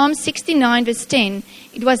 In Psalm 69 verse 10,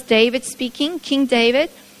 it was David speaking, King David.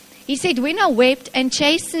 He said, when I wept and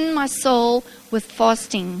chastened my soul with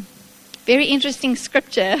fasting. Very interesting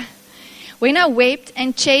scripture. When I wept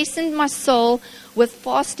and chastened my soul with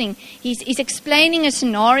fasting. He's explaining a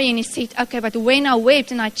scenario, and he said, okay, but when I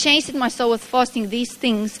wept and I chastened my soul with fasting, these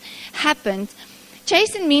things happened.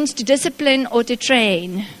 Chasten means to discipline or to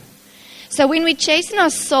train. So when we chasten our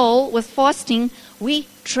soul with fasting, we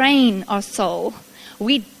train our soul.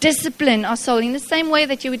 We discipline our soul in the same way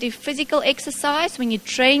that you would do physical exercise. When you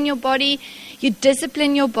train your body, you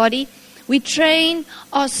discipline your body. We train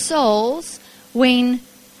our souls when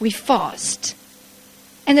we fast.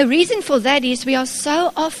 And the reason for that is we are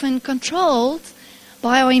so often controlled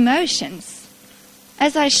by our emotions.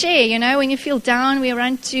 As I share, when you feel down, we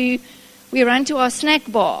run to our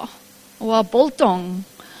snack bar, or our biltong,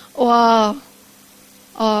 or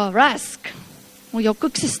our rusk, or your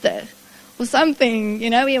cook sister, or something.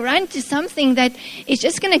 We run to something that is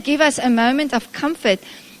just going to give us a moment of comfort.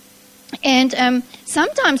 And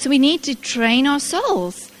sometimes we need to train our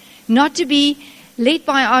souls not to be led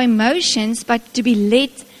by our emotions, but to be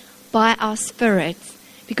led by our spirit.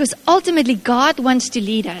 Because ultimately, God wants to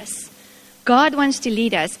lead us. God wants to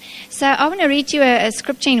lead us. So I want to read you a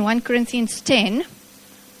scripture in 1 Corinthians 10.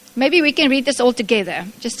 Maybe we can read this all together,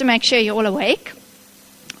 just to make sure you're all awake.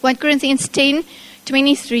 1 Corinthians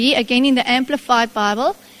 10:23, again in the Amplified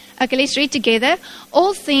Bible. Okay, let's read together.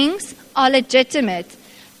 All things are legitimate,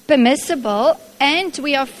 permissible, and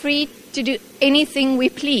we are free to do anything we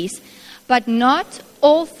please. But not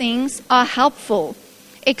all things are helpful,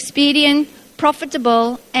 expedient,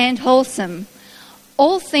 profitable, and wholesome.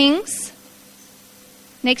 All things,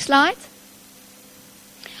 next slide.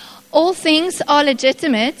 All things are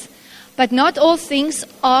legitimate, but not all things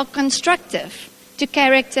are constructive to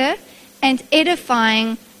character and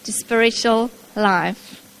edifying to spiritual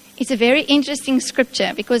life. It's a very interesting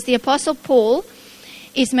scripture because the Apostle Paul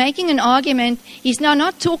is making an argument. He's now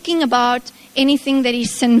not talking about anything that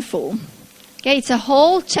is sinful. Okay, it's a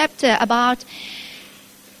whole chapter about,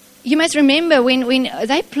 you must remember when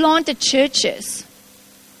they planted churches,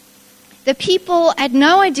 the people had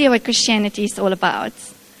no idea what Christianity is all about.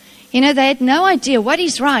 You know, they had no idea what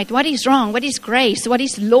is right, what is wrong, what is grace, what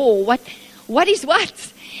is law, what is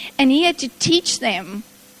what. And he had to teach them,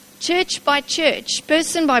 church by church,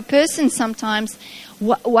 person by person sometimes,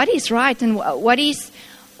 what is right and what is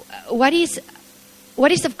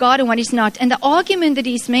of God and what is not. And the argument that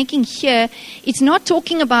he's making here, it's not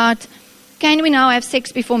talking about, can we now have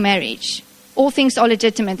sex before marriage? All things are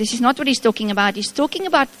legitimate. This is not what he's talking about. He's talking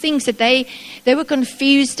about things that they were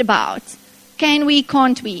confused about. Can we,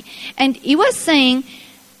 can't we? And he was saying,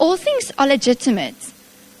 all things are legitimate.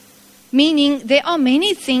 Meaning, there are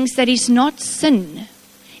many things that is not sin.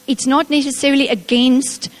 It's not necessarily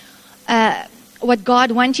against what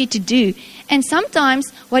God wants you to do. And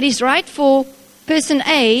sometimes what is right for person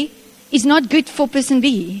A is not good for person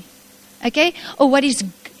B. Okay? Or what is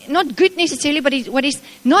not good necessarily, but what is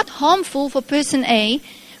not harmful for person A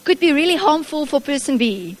could be really harmful for person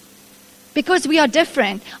B. Because we are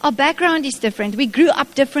different. Our background is different. We grew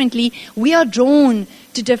up differently. We are drawn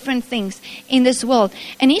to different things in this world.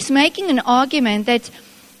 And he's making an argument that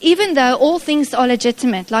even though all things are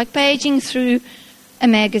legitimate, like paging through a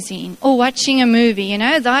magazine or watching a movie, you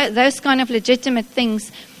know, those kind of legitimate things,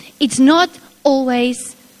 it's not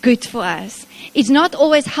always good for us. It's not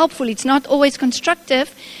always helpful. It's not always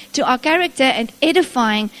constructive to our character and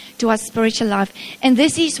edifying to our spiritual life. And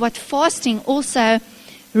this is what fasting also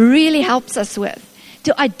really helps us with,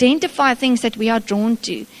 to identify things that we are drawn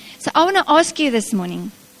to. So I want to ask you this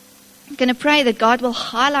morning, I'm going to pray that God will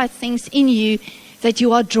highlight things in you that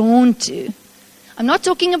you are drawn to. I'm not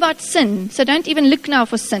talking about sin, so don't even look now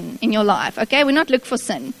for sin in your life, okay? We're not looking for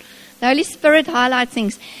sin. The Holy Spirit highlights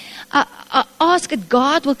things. I ask that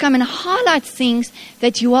God will come and highlight things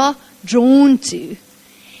that you are drawn to,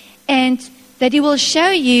 and that He will show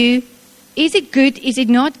you, is it good, is it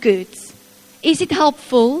not good? Is it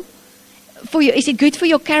helpful for you? Is it good for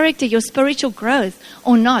your character, your spiritual growth,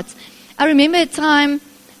 or not? I remember a time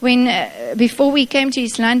when, before we came to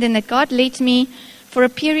East London, that God led me for a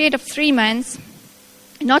period of 3 months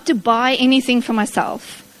not to buy anything for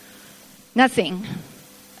myself. Nothing.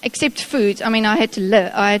 Except food. I mean, I had to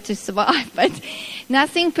live, I had to survive, but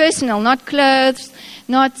nothing personal, not clothes,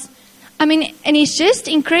 and it's just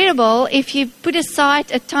incredible if you put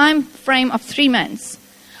aside a time frame of 3 months.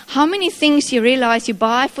 How many things you realize you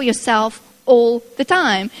buy for yourself all the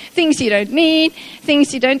time? Things you don't need,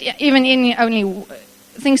 things you don't even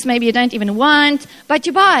things maybe you don't even want, but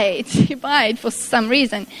you buy it. You buy it for some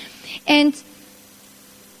reason. And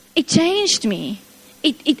it changed me.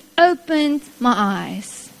 It opened my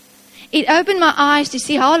eyes. It opened my eyes to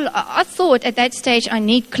see how I thought at that stage I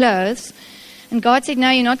need clothes. And God said, no,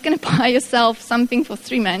 you're not going to buy yourself something for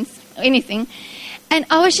 3 months, or anything. And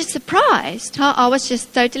I was just surprised how I was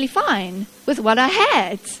just totally fine with what I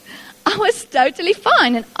had. I was totally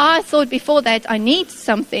fine. And I thought before that I need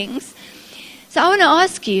some things. So I want to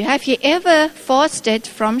ask you, have you ever fasted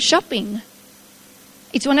from shopping?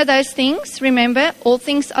 It's one of those things. Remember, all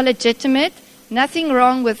things are legitimate. Nothing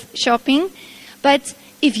wrong with shopping. But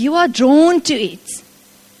if you are drawn to it,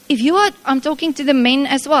 I'm talking to the men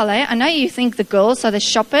as well. I know you think the girls are the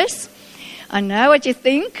shoppers. I know what you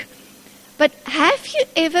think. But have you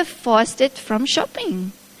ever fasted from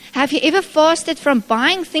shopping? Have you ever fasted from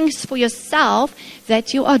buying things for yourself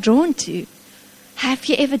that you are drawn to? Have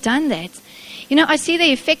you ever done that? You know, I see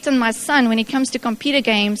the effect on my son when it comes to computer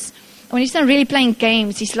games. When he's not really playing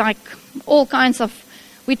games, he's like all kinds of...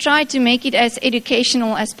 We try to make it as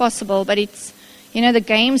educational as possible, but it's, the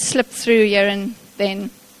games slip through here and then.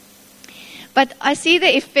 But I see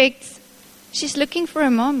the effects. She's looking for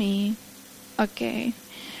a mommy. Okay.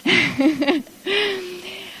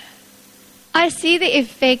 I see the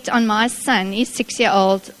effect on my son. He's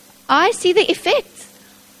 6-year-old. I see the effect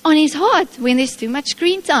on his heart when there's too much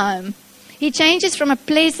screen time. He changes from a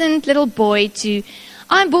pleasant little boy to,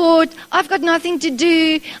 I'm bored, I've got nothing to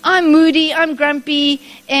do, I'm moody, I'm grumpy,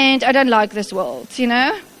 and I don't like this world,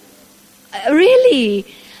 Really.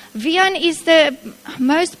 Vian is the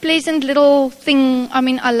most pleasant little thing. I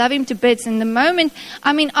mean, I love him to bits. In the moment,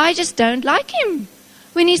 I just don't like him.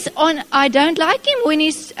 When he's on, I don't like him when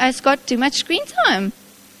has got too much screen time.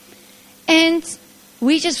 And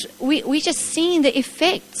we just seen the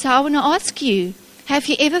effect. So I want to ask you, have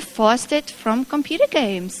you ever fasted from computer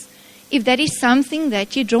games? If that is something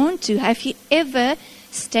that you're drawn to, have you ever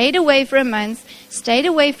stayed away for a month, stayed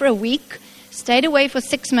away for a week, stayed away for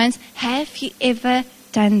 6 months? Have you ever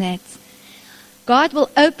done that? God will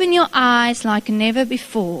open your eyes like never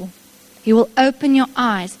before. He will open your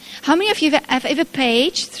eyes. How many of you have ever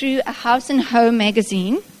paged through a House and Home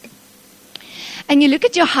magazine? And you look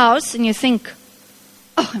at your house and you think,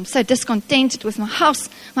 oh, I'm so discontented with my house.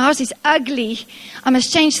 My house is ugly. I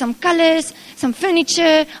must change some colors, some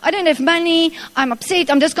furniture. I don't have money. I'm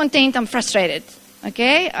upset. I'm discontent. I'm frustrated.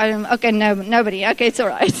 Okay? Nobody. Okay, it's all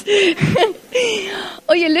right.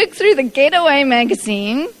 Or you look through the Getaway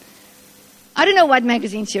magazine. I don't know what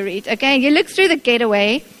magazines you read. Okay? You look through the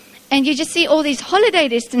Getaway and you just see all these holiday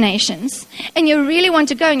destinations, and you really want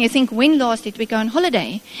to go, and you think, when last did we go on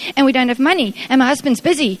holiday? And we don't have money, and my husband's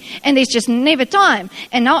busy, and there's just never time.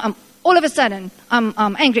 And now all of a sudden, I'm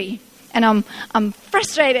angry, and I'm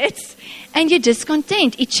frustrated, and you're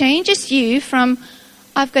discontent. It changes you from,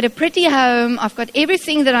 I've got a pretty home, I've got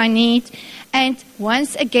everything that I need, and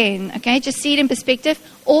once again, okay, just see it in perspective,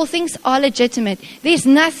 all things are legitimate. There's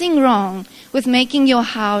nothing wrong with making your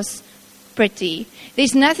house pretty.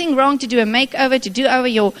 There's nothing wrong to do a makeover, to do over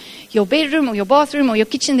your bedroom or your bathroom or your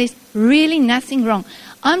kitchen. There's really nothing wrong.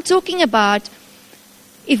 I'm talking about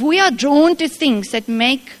if we are drawn to things that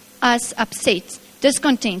make us upset,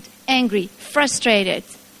 discontent, angry, frustrated,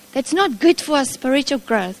 that's not good for our spiritual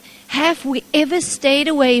growth. Have we ever stayed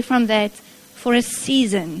away from that for a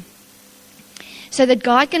season? So that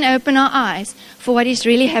God can open our eyes for what is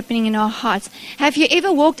really happening in our hearts. Have you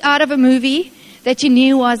ever walked out of a movie that you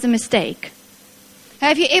knew was a mistake?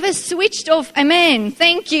 Have you ever switched off, amen,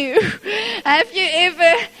 thank you. Have you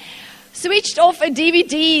ever switched off a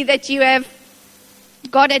DVD that you have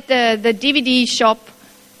got at the DVD shop?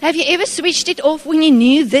 Have you ever switched it off when you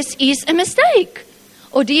knew this is a mistake?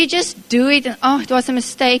 Or do you just do it and, it was a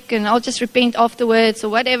mistake and I'll just repent afterwards or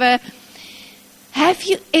whatever? Have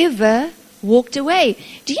you ever walked away?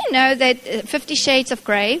 Do you know that 50 Shades of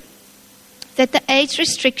Grey, that the age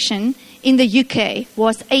restriction in the UK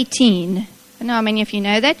was 18? I don't know how many of you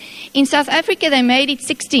know that. In South Africa, they made it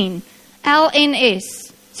 16.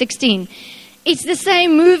 LNS, 16. It's the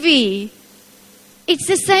same movie. It's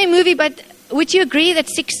the same movie, but would you agree that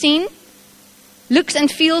 16 looks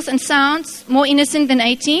and feels and sounds more innocent than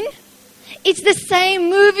 18? It's the same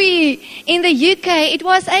movie. In the UK, it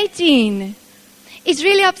was 18. It's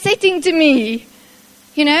really upsetting to me.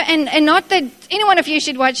 And not that any one of you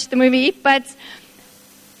should watch the movie, but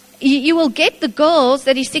you will get the girls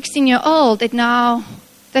that is 16-year-old that now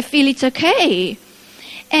they feel it's okay.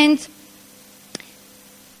 And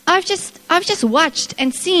I've just watched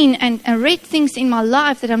and seen and read things in my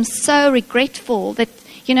life that I'm so regretful that,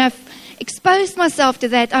 I've exposed myself to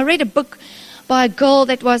that. I read a book by a girl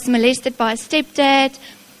that was molested by a stepdad,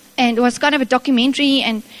 and it was kind of a documentary,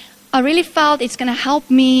 and I really felt it's going to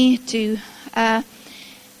help me to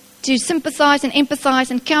sympathize and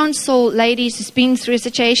empathize and counsel ladies who's been through a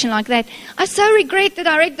situation like that. I so regret that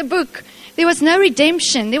I read the book. There was no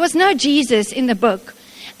redemption. There was no Jesus in the book.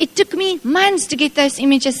 It took me months to get those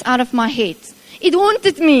images out of my head. It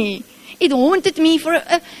haunted me. It haunted me for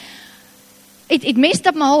it messed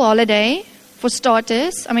up my whole holiday, for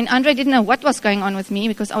starters. I mean, Andre didn't know what was going on with me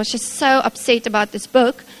because I was just so upset about this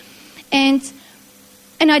book. And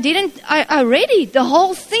I read it, the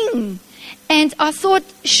whole thing. And I thought,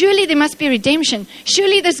 surely there must be redemption.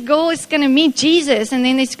 Surely this girl is going to meet Jesus and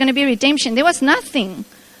then there's going to be redemption. There was nothing.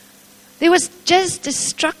 There was just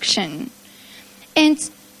destruction. And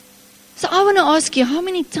so I want to ask you, how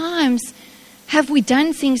many times have we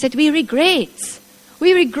done things that we regret?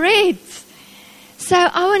 We regret. So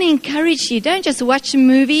I want to encourage you, don't just watch a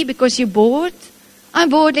movie because you're bored. I'm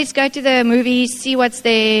bored, let's go to the movies, see what's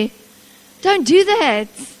there. Don't do that.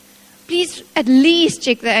 Please at least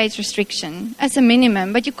check the age restriction as a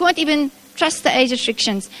minimum. But you can't even trust the age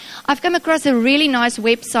restrictions. I've come across a really nice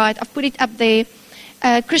website. I've put it up there.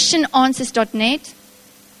 christiananswers.net.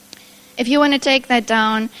 If you want to take that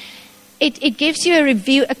down, it gives you a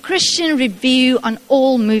review, a Christian review on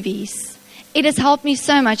all movies. It has helped me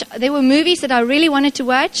so much. There were movies that I really wanted to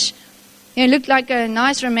watch. It looked like a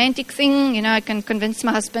nice romantic thing. I can convince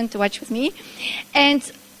my husband to watch with me.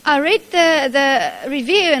 And I read the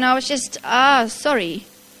review and I was just, sorry.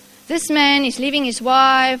 This man is leaving his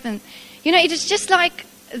wife. And, it is just like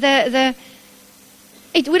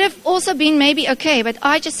it would have also been maybe okay, but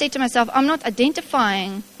I just said to myself, I'm not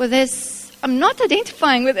identifying with this.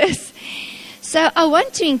 So I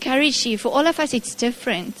want to encourage you. For all of us, it's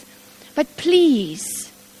different. But please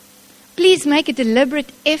make a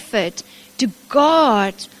deliberate effort to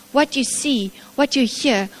guard what you see, what you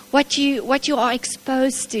hear, what you are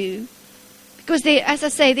exposed to. Because as I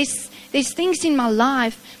say, there's things in my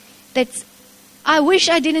life that I wish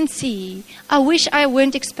I didn't see. I wish I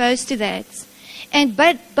weren't exposed to that. And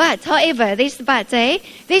but, however, there's the but,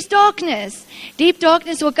 there's darkness. Deep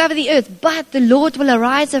darkness will cover the earth, but the Lord will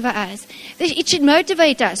arise over us. It should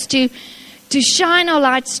motivate us to shine our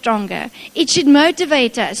light stronger. It should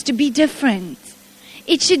motivate us to be different.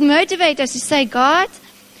 It should motivate us to say, God,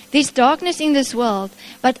 there's darkness in this world,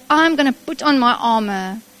 but I'm going to put on my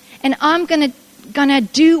armor, and I'm going to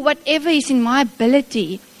do whatever is in my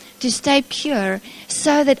ability to stay pure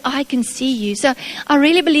so that I can see you. So I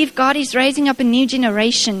really believe God is raising up a new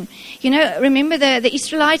generation. Remember the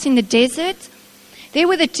Israelites in the desert? There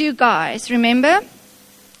were the two guys, remember?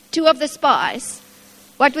 Two of the spies.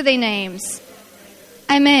 What were their names?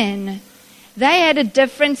 Amen. They had a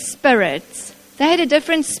different spirit.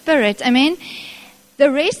 Amen.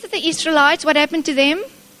 The rest of the Israelites, what happened to them?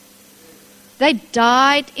 They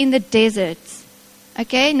died in the desert.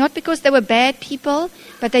 Okay, not because they were bad people,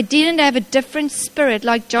 but they didn't have a different spirit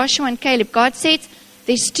like Joshua and Caleb. God said,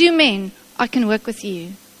 there's two men, I can work with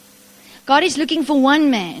you. God is looking for one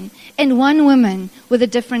man and one woman with a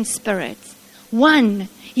different spirit. One.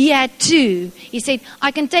 He had two. He said,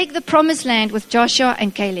 I can take the promised land with Joshua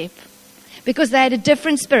and Caleb. Because they had a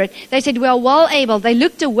different spirit. They said, we are well able. They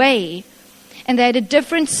looked away. And they had a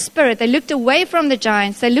different spirit. They looked away from the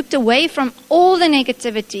giants. They looked away from all the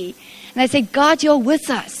negativity. And they said, God, you're with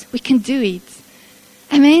us. We can do it.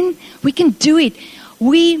 Amen? We can do it.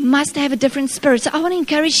 We must have a different spirit. So I want to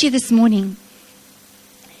encourage you this morning.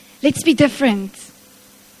 Let's be different.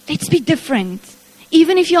 Let's be different.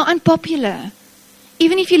 Even if you're unpopular.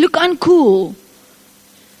 Even if you look uncool.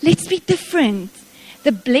 Let's be different.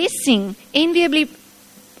 The blessing, enviably,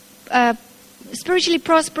 spiritually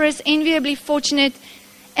prosperous, enviably fortunate,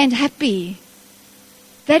 and happy.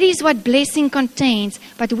 That is what blessing contains.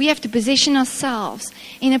 But we have to position ourselves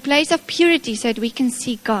in a place of purity so that we can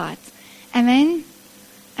see God. Amen?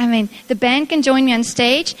 Amen. The band can join me on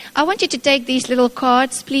stage. I want you to take these little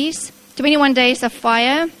cards, please. 21 Days of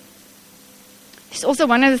Fire. It's also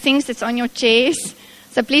one of the things that's on your chairs.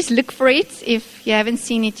 So please look for it if you haven't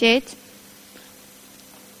seen it yet.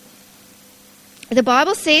 The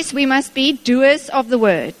Bible says we must be doers of the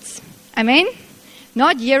words. Amen?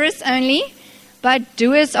 Not hearers only, but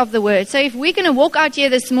doers of the word. So if we're going to walk out here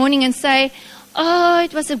this morning and say, oh,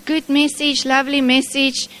 it was a good message, lovely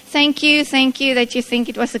message. Thank you that you think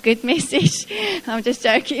it was a good message. I'm just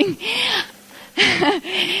joking.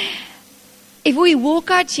 If we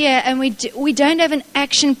walk out here and we don't have an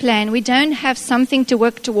action plan, we don't have something to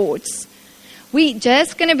work towards, we're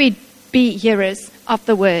just going to be hearers of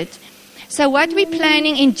the word. So what we're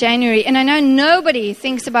planning in January, and I know nobody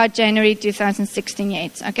thinks about January 2016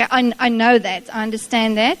 yet. Okay, I know that. I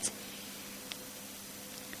understand that.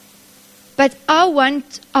 But I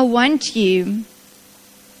want you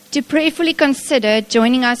to prayerfully consider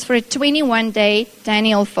joining us for a 21-day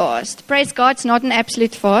Daniel fast. Praise God, it's not an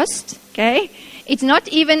absolute fast. Okay, it's not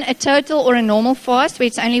even a total or a normal fast where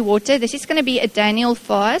it's only water. This is going to be a Daniel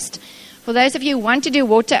fast. For those of you who want to do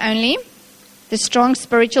water only, the strong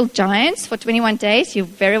spiritual giants for 21 days, you're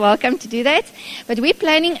very welcome to do that. But we're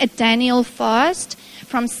planning a Daniel fast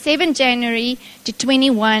from 7 January to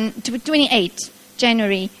 28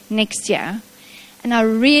 January next year. And I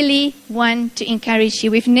really want to encourage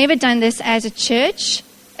you. We've never done this as a church,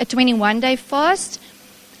 a 21-day fast.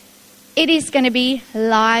 It is going to be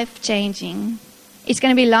life-changing. It's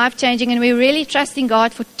going to be life-changing, and we're really trusting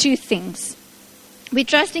God for two things. We're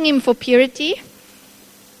trusting Him for purity.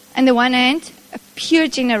 On the one hand, a pure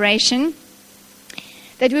generation,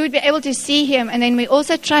 that we would be able to see Him, and then we're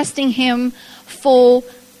also trusting Him for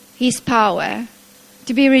His power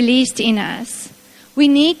to be released in us. We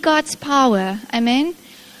need God's power, amen?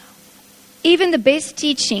 Even the best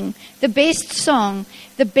teaching, the best song,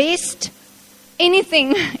 the best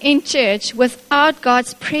anything in church without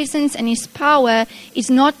God's presence and His power is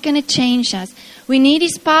not going to change us. We need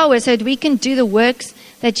His power so that we can do the works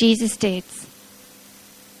that Jesus did.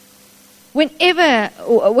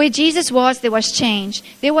 Where Jesus was, there was change.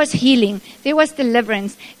 There was healing. There was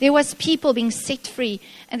deliverance. There was people being set free.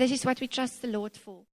 And this is what we trust the Lord for.